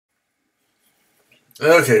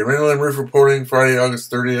Okay, Randall Roof reporting Friday,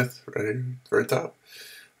 August 30th, right here, very top.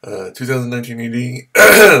 2019 ED,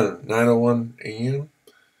 9:01 a.m.,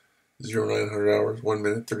 0900 hours, 1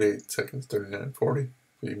 minute, 38 seconds, 39:40 for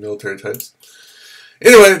you military types.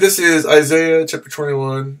 Anyway, this is Isaiah chapter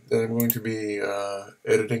 21 that I'm going to be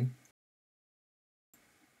editing.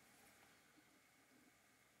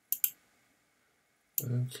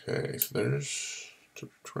 Okay, so there's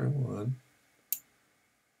chapter 21.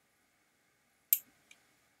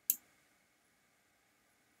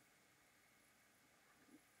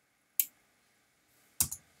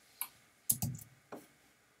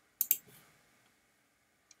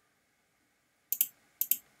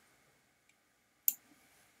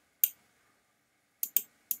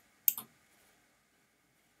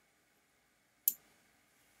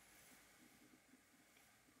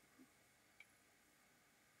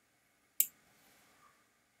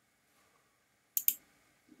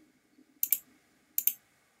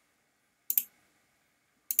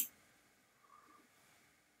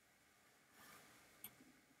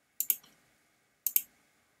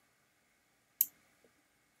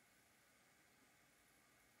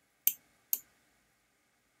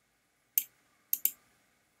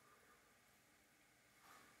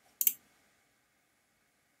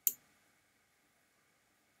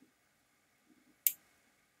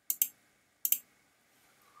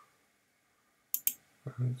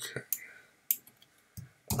 Okay.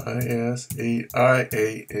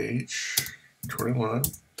 IAH 21,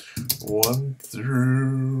 1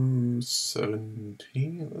 through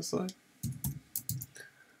 17, it looks like.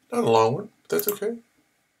 Not a long one, but that's okay.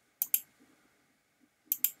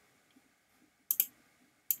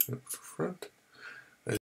 Up front.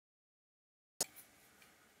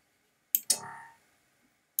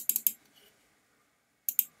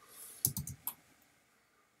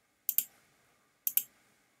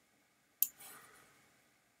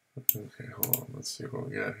 Okay, hold on. Let's see what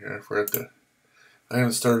we got here. I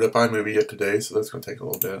haven't started up iMovie yet today, so that's going to take a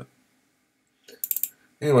little bit.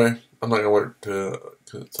 Anyway, I'm not going to wait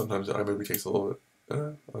because sometimes iMovie takes a little bit.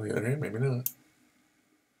 On the other hand, maybe not.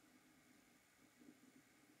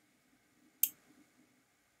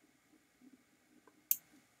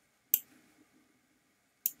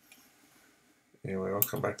 Anyway, I'll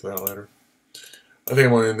come back to that later. I think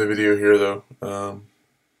I'm going to end the video here, though.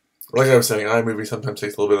 Like I was saying, iMovie sometimes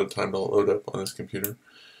takes a little bit of time to load up on this computer.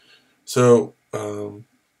 So,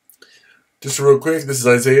 just real quick, this is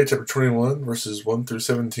Isaiah chapter 21, verses 1 through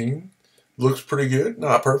 17. Looks pretty good.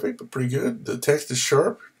 Not perfect, but pretty good. The text is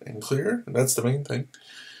sharp and clear, and that's the main thing.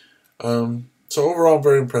 So overall, I'm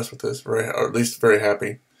very impressed with this, or at least very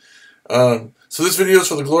happy. So this video is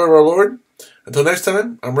for the glory of our Lord. Until next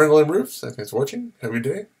time, I'm Randall Roofs. Thanks for watching. Have a good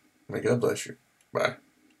day. May God bless you. Bye.